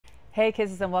Hey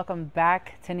kisses, and welcome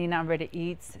back to NinaUnrated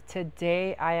Eats.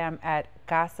 Today I am at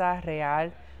Casa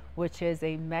Real, which is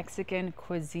a Mexican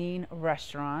cuisine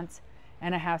restaurant,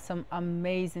 and I have some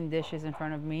amazing dishes in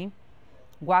front of me.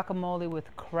 Guacamole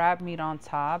with crab meat on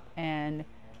top and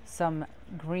some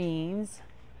greens,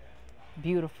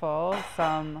 beautiful,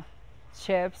 some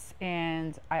chips,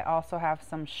 and I also have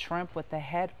some shrimp with the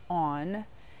head on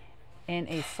in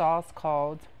a sauce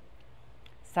called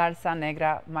salsa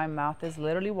negra. My mouth is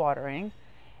literally watering.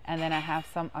 And then I have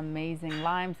some amazing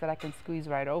limes that I can squeeze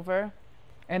right over.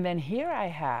 And then here I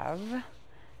have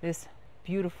this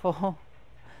beautiful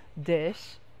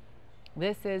dish.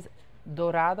 This is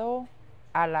Dorado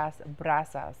a las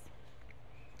Brasas.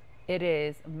 It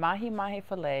is mahi-mahi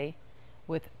filet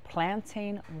with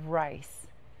plantain rice,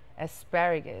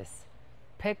 asparagus,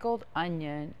 pickled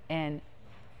onion, and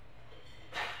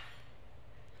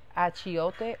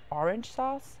achiote orange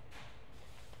sauce.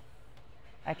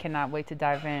 I cannot wait to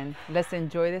dive in. Let's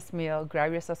enjoy this meal,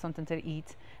 grab yourself something to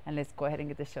eat, and let's go ahead and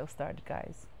get the show started,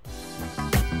 guys.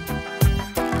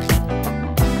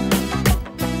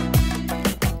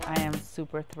 I am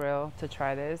super thrilled to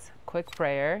try this. Quick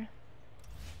prayer.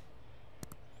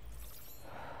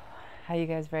 Are you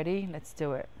guys ready? Let's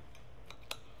do it.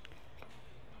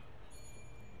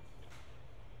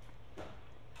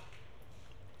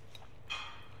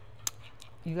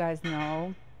 You guys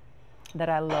know that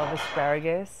I love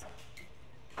asparagus.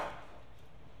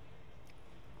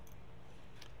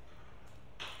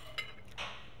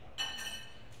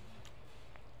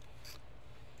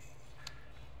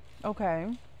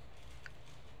 Okay.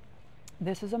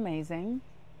 This is amazing.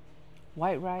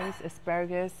 White rice,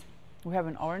 asparagus. We have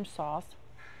an orange sauce.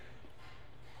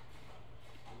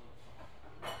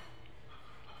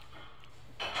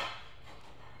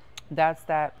 That's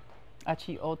that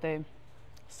achiote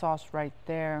sauce right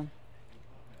there.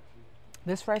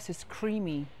 This rice is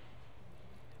creamy.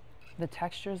 The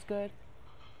texture is good.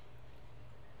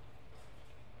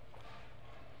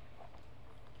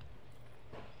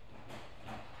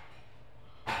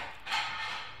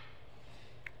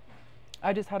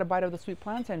 I just had a bite of the sweet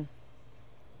plantain.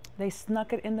 They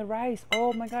snuck it in the rice.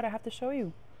 Oh my God, I have to show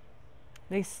you.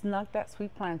 They snuck that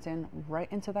sweet plantain right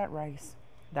into that rice.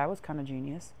 That was kind of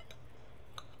genius.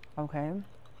 Okay.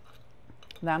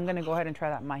 Now I'm gonna go ahead and try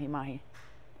that mahi-mahi.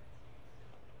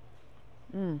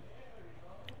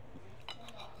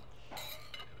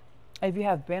 If you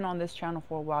have been on this channel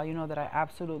for a while, you know that I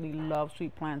absolutely love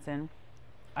sweet plantain.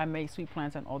 I make sweet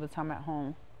plantain all the time at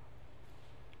home.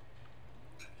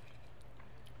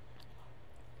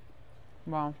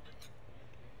 Wow.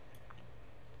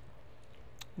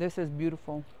 This is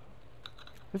beautiful.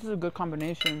 This is a good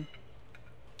combination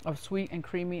of sweet and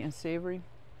creamy and savory.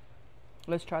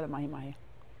 Let's try the mahi-mahi.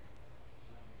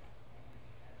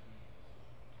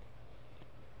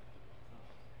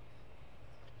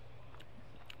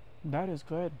 That is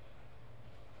good.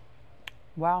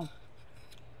 Wow.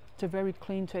 It's a very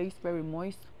clean taste, very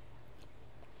moist.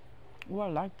 Oh, I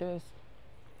like this.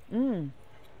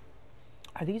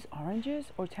 Are these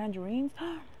oranges or tangerines?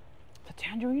 The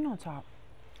tangerine on top.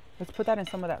 Let's put that in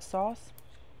some of that sauce.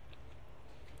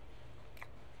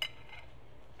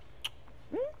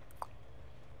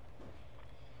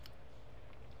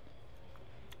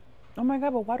 Oh my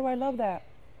God, but why do I love that?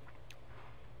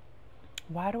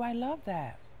 Why do I love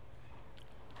that?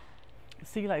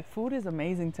 See, like, food is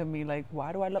amazing to me. Like,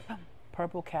 why do I love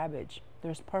purple cabbage?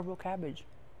 There's purple cabbage.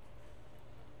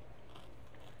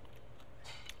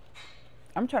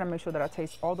 I'm trying to make sure that I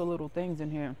taste all the little things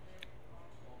in here.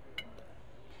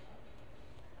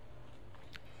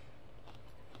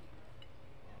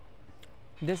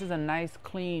 This is a nice,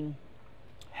 clean,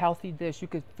 healthy dish. You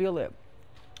could feel it.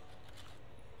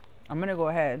 I'm gonna go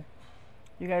ahead.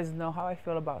 You guys know how I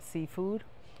feel about seafood.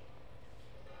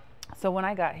 So when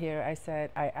I got here,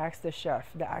 I asked the chef,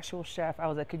 the actual chef, I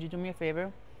was like, could you do me a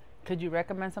favor? Could you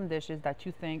recommend some dishes that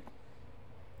you think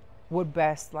would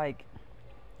best, like,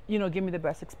 you know, give me the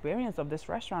best experience of this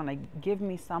restaurant? Like, give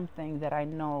me something that I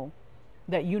know,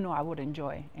 that you know I would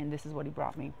enjoy. And this is what he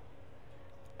brought me.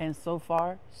 And so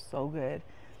far, so good.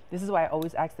 This is why I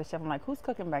always ask the chef, I'm like, who's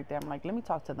cooking back there? I'm like, let me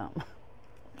talk to them.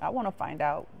 I want to find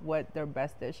out what their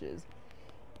best dish is.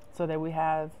 So that we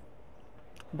have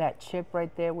that chip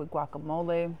right there with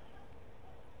guacamole.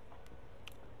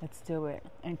 Let's do it.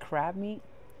 And crab meat.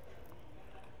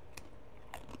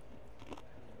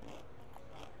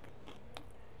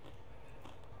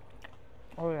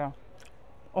 Oh yeah.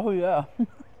 Oh yeah.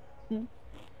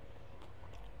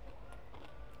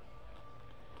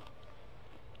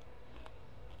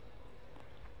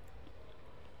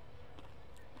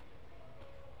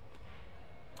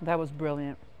 That was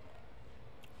brilliant.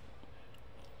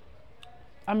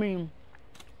 I mean,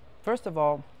 first of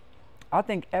all, I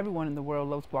think everyone in the world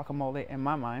loves guacamole in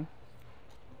my mind.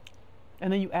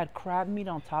 And then you add crab meat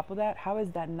on top of that. How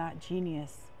is that not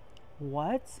genius?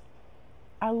 What?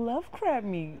 I love crab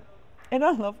meat. And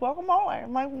I love guacamole.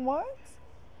 I'm like, what?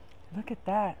 Look at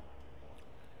that.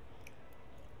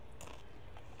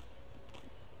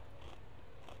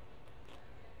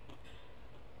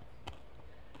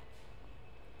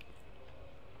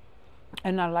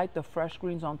 And I like the fresh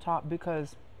greens on top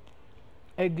because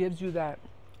it gives you that.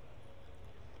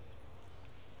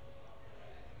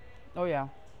 Oh yeah.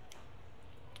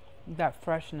 That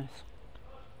freshness.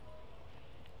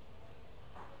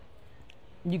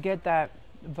 You get that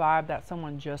vibe that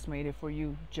someone just made it for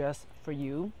you, just for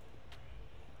you.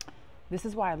 This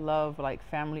is why I love like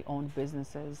family owned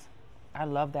businesses. I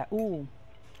love that. Ooh,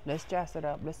 let's jazz it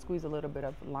up. Let's squeeze a little bit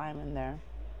of lime in there.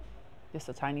 Just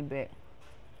a tiny bit.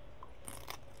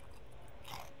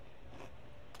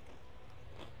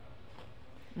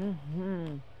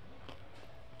 Mm-hmm.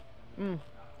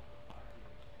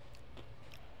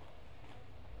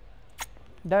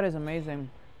 That is amazing.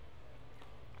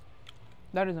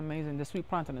 That is amazing. The sweet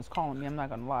plantain is calling me. I'm not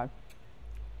gonna lie.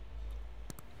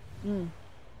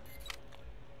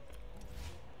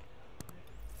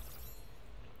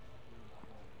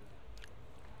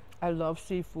 I love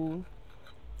seafood.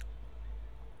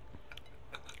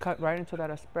 Cut right into that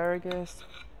asparagus.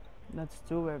 Let's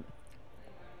do it.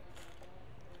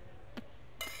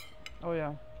 Oh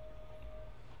yeah.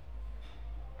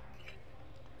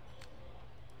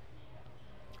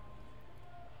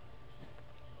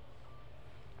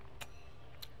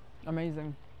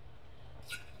 Amazing.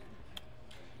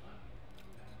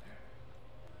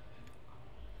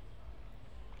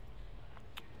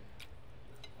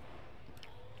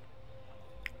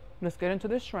 Let's get into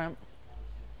this shrimp.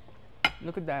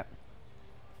 Look at that.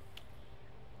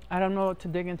 I don't know what to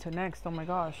dig into next. Oh my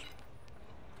gosh.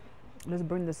 Let's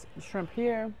bring this shrimp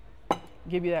here.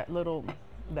 Give you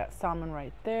that salmon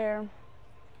right there.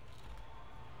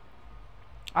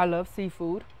 I love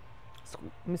seafood.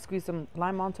 Let me squeeze some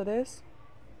lime onto this.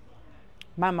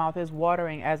 My mouth is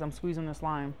watering as I'm squeezing this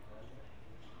lime.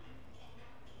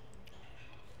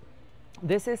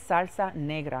 This is salsa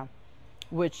negra,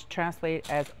 which translates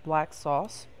as black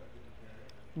sauce.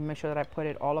 Make sure that I put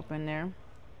it all up in there.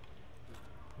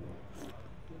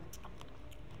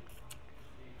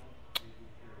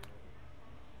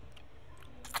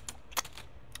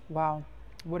 Wow,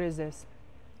 what is this?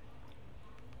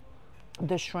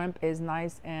 The shrimp is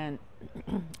nice and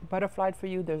butterflied for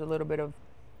you. There's a little bit of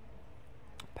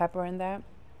pepper in that.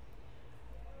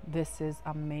 This is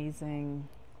amazing.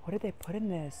 What did they put in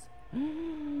this?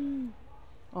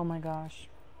 Oh my gosh.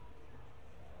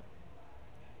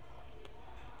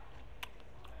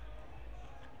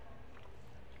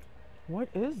 What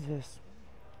is this?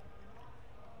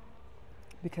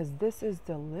 Because this is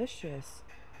delicious.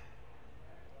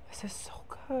 This is so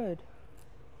good.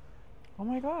 Oh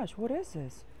my gosh, what is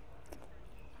this?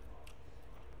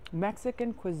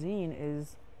 Mexican cuisine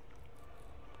is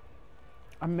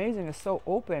amazing. It's so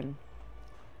open.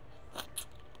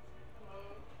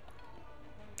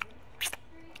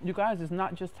 You guys, it's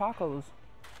not just tacos.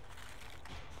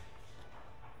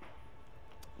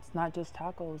 It's not just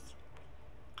tacos.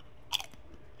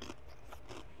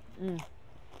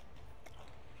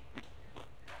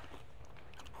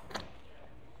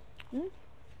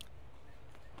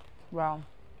 Wow.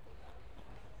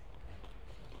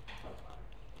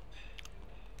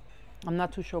 I'm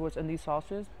not too sure what's in these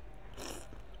sauces.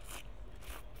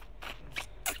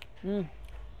 Let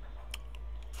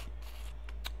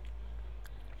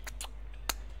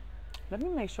me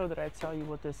make sure that I tell you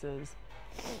what this is.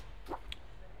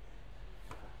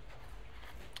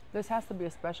 This has to be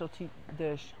a specialty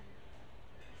dish.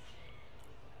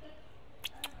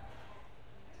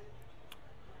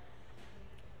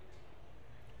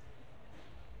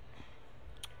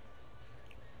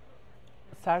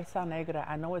 Salsa negra.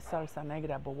 I know it's salsa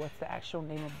negra, but what's the actual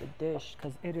name of the dish?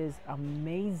 Because it is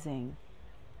amazing.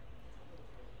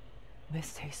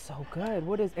 This tastes so good.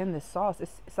 What is in this sauce?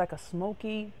 It's like a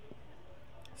smoky,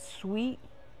 sweet,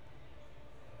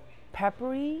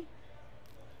 peppery.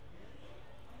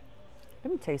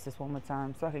 Let me taste this one more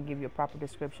time so I can give you a proper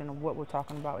description of what we're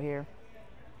talking about here.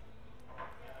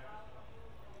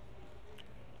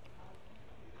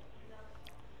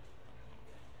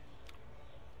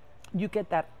 You get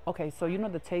that, okay, so you know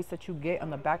the taste that you get on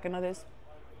the back end of this?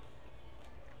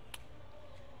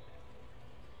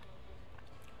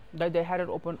 Like they had it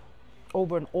open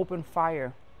over an open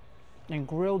fire and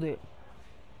grilled it.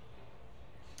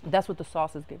 That's what the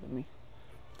sauce is giving me.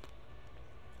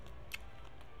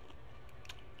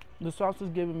 The sauce is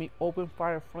giving me open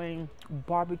fire flame,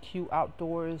 barbecue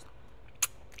outdoors.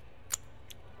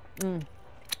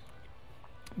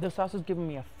 The sauce is giving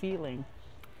me a feeling.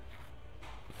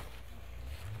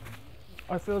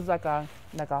 It feels like a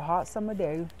hot summer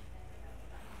day.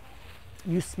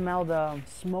 You smell the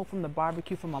smoke from the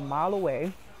barbecue from a mile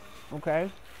away,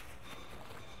 okay?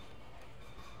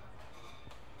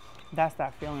 That's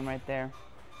that feeling right there.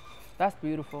 That's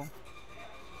beautiful.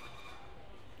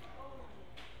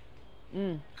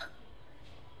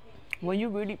 When you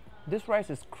really, this rice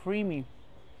is creamy,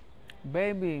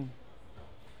 baby.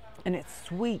 And it's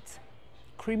sweet,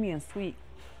 creamy and sweet.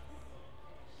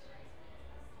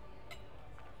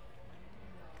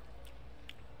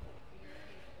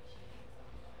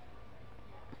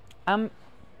 I'm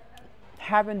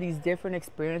having these different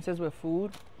experiences with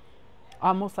food,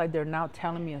 almost like they're now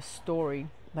telling me a story.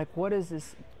 Like, what is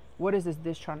this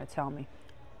dish trying to tell me?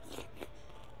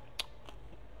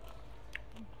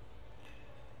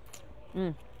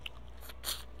 And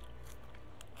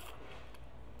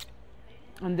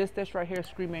this dish right here is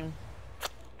screaming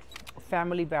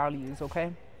family values,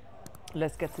 okay?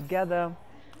 Let's get together,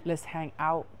 let's hang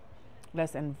out,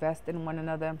 let's invest in one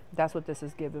another. That's what this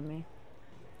is giving me.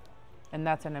 And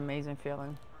that's an amazing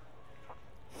feeling.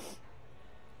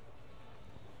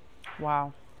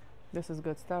 Wow, this is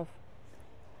good stuff.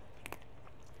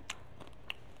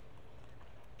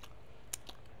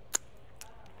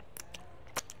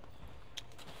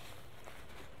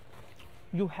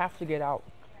 You have to get out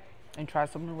and try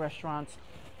some new restaurants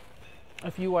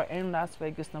if you are in Las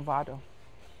Vegas, Nevada.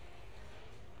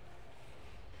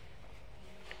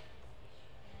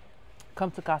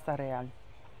 Come to Casa Real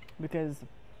because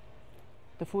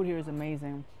the food here is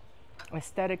amazing.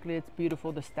 Aesthetically, it's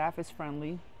beautiful. The staff is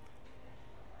friendly.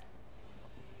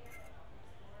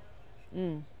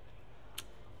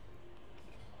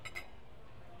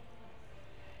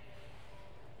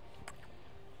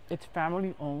 It's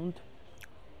family owned.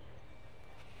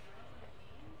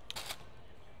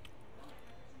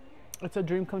 It's a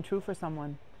dream come true for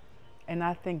someone. And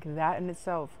I think that in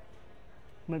itself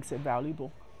makes it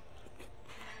valuable.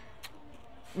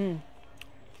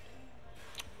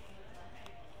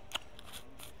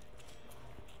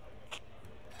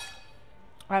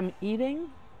 I'm eating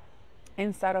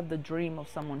inside of the dream of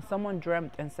someone. Someone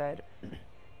dreamt and said,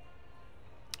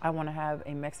 I want to have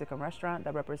a Mexican restaurant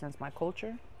that represents my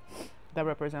culture, that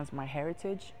represents my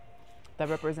heritage, that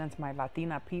represents my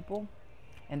Latina people,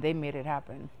 and they made it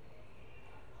happen.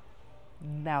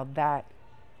 Now that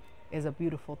is a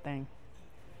beautiful thing.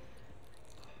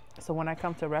 So when I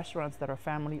come to restaurants that are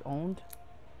family owned,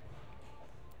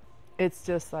 it's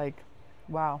just like,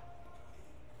 wow.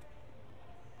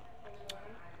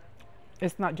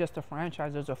 It's not just a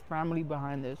franchise, there's a family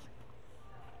behind this.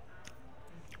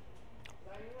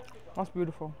 That's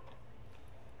beautiful.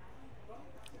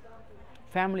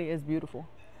 Family is beautiful.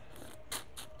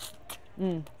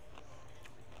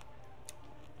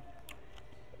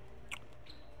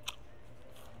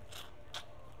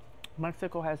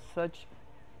 Mexico has such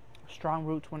strong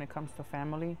roots when it comes to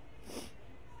family.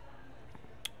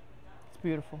 It's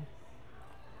beautiful.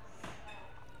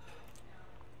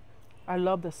 I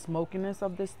love the smokiness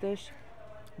of this dish.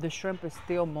 The shrimp is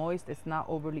still moist. It's not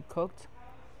overly cooked.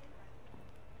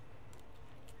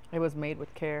 It was made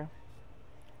with care.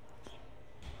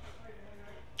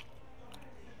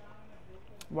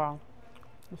 Wow,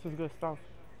 this is good stuff.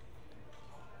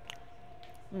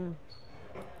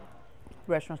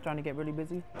 Restaurant's trying to get really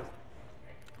busy.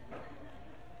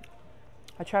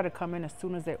 I try to come in as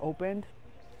soon as they opened,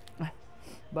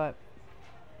 but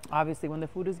obviously when the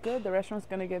food is good, the restaurant's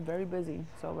gonna get very busy.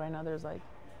 So right now there's like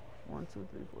 1, 2,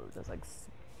 3, 4, there's like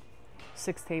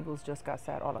 6 tables just got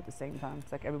sat all at the same time.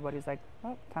 It's like everybody's like,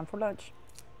 oh, time for lunch.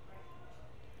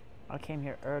 I came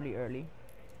here early.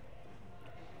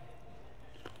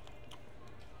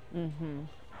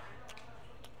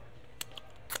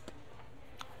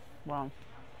 Wow.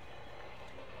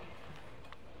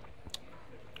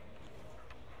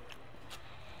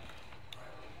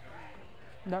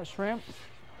 That shrimp,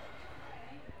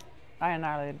 I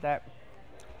annihilated that.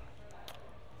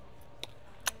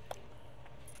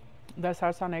 That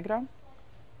salsa negra,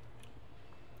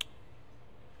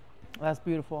 that's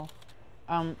beautiful.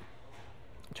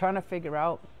 Trying to figure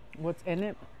out what's in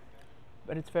it,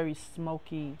 but it's very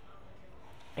smoky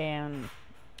and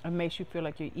it makes you feel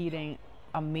like you're eating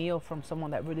a meal from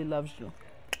someone that really loves you.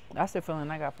 That's the feeling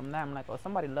I got from that. I'm like, oh,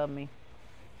 somebody loved me.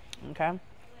 Okay,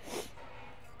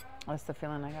 that's the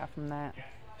feeling I got from that.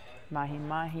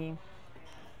 Mahi-mahi.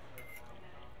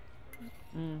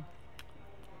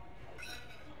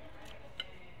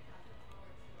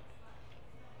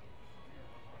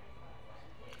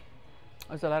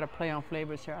 There's a lot of play on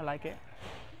flavors here. I like it.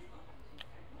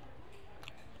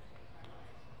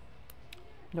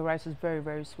 The rice is very,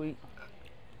 very sweet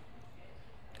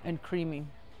and creamy.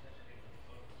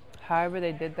 However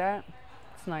they did that,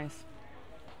 it's nice.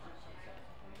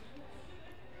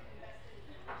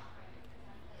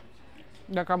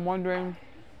 Like, I'm wondering,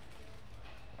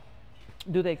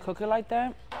 do they cook it like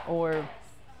that? Or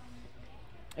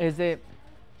is it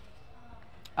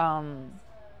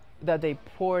that they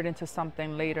pour it into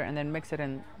something later and then mix it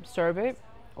and serve it?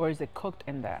 Or is it cooked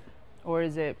in that? Or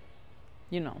is it,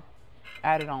 you know,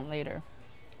 added on later?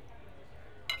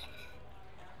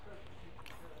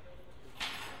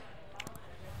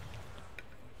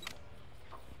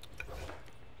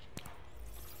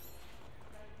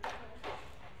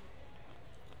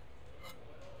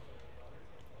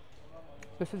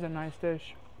 This is a nice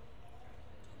dish.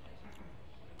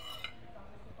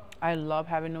 I love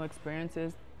having new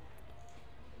experiences.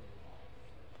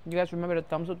 You guys remember to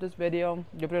thumbs up this video,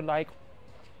 give it a like.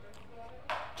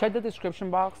 Check the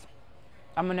description box.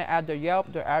 I'm gonna add their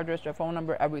Yelp, their address, their phone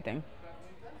number, everything.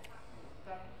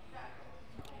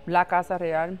 La Casa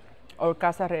Real or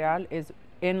Casa Real is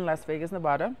in Las Vegas,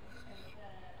 Nevada.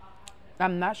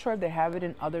 I'm not sure if they have it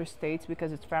in other states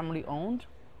because it's family owned.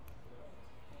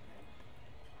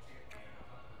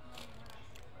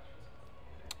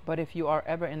 But if you are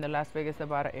ever in the Las Vegas,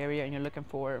 Nevada area and you're looking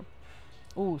for,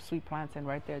 ooh, sweet plantain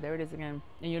right there. There it is again.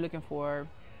 And you're looking for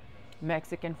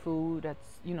Mexican food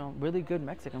that's, you know, really good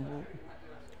Mexican food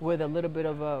with a little bit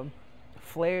of a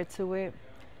flair to it.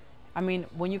 I mean,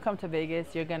 when you come to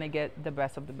Vegas, you're going to get the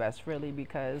best of the best, really,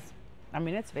 because, I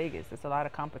mean, it's Vegas. There's a lot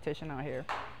of competition out here.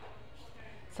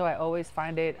 So I always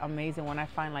find it amazing when I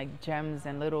find, like, gems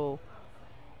and little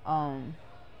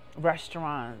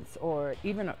restaurants, or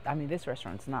even, I mean, this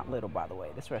restaurant's not little, by the way.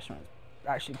 This restaurant's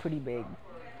actually pretty big.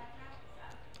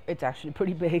 It's actually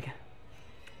pretty big.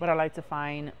 But I like to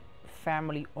find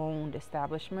family-owned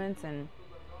establishments and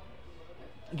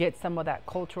get some of that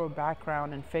cultural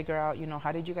background and figure out, you know,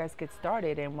 how did you guys get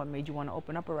started and what made you want to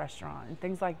open up a restaurant and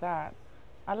things like that.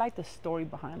 I like the story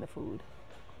behind the food.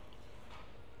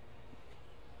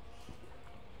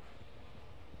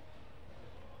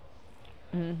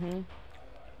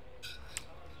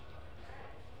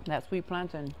 That sweet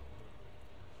plantain,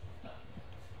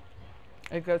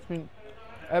 it gets me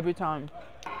every time.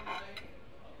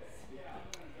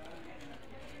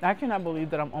 I cannot believe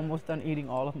that I'm almost done eating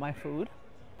all of my food,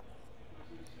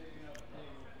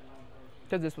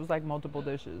 because this was like multiple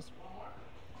dishes.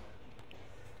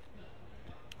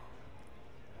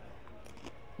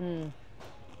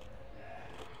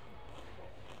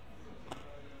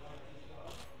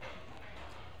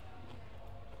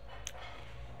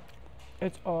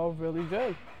 It's all really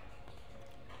good.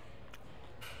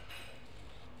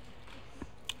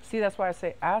 See, that's why I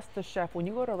say ask the chef. When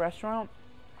you go to a restaurant,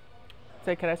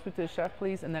 say, can I speak to the chef,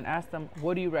 please? And then ask them,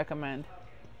 what do you recommend?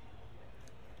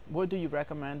 What do you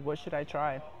recommend? What should I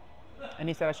try? And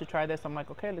he said I should try this. I'm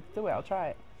like, okay, let's do it. I'll try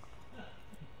it.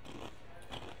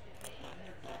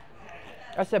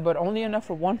 I said, but only enough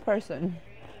for one person.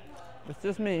 It's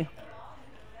just me.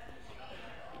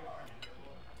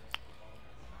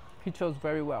 He chose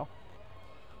very well.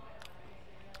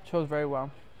 Chose very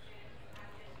well.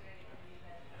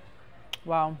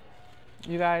 Wow.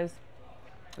 You guys,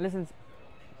 listen,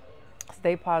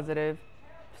 stay positive,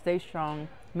 stay strong.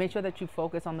 Make sure that you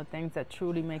focus on the things that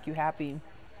truly make you happy.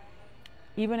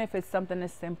 Even if it's something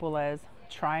as simple as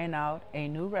trying out a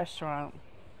new restaurant,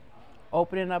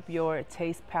 opening up your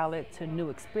taste palette to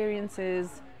new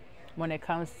experiences when it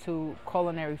comes to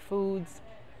culinary foods.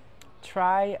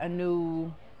 Try a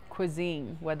new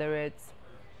cuisine, whether it's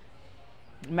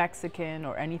Mexican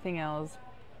or anything else.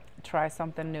 Try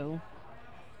something new.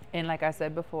 And like I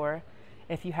said before,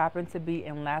 if you happen to be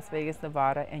in Las Vegas,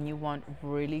 Nevada, and you want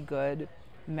really good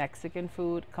Mexican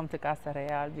food, come to Casa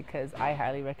Real, because I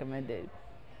highly recommend it.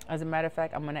 As a matter of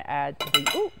fact, I'm gonna add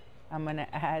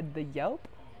the Yelp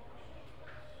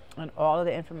and all of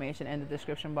the information in the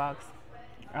description box.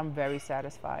 I'm very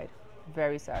satisfied.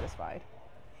 Very satisfied.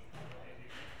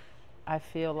 I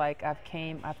feel like I've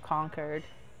conquered,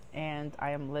 and I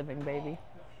am living, baby.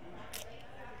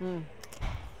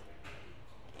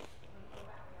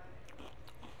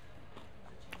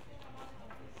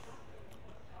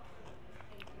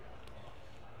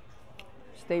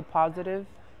 Stay positive.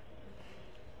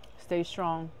 Stay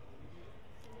strong.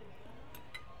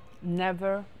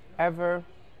 Never, ever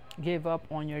give up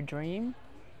on your dream.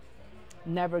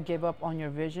 Never give up on your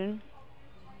vision.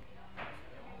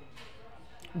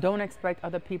 Don't expect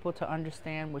other people to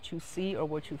understand what you see or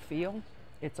what you feel.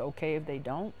 It's okay if they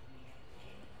don't.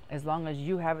 As long as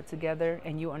you have it together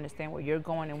and you understand where you're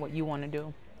going and what you want to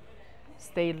do.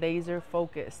 Stay laser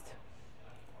focused.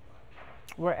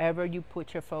 Wherever you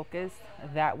put your focus,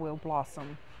 that will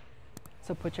blossom.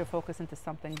 So put your focus into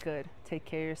something good. Take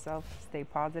care of yourself, stay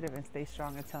positive, and stay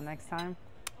strong. Until next time,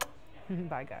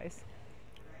 bye guys.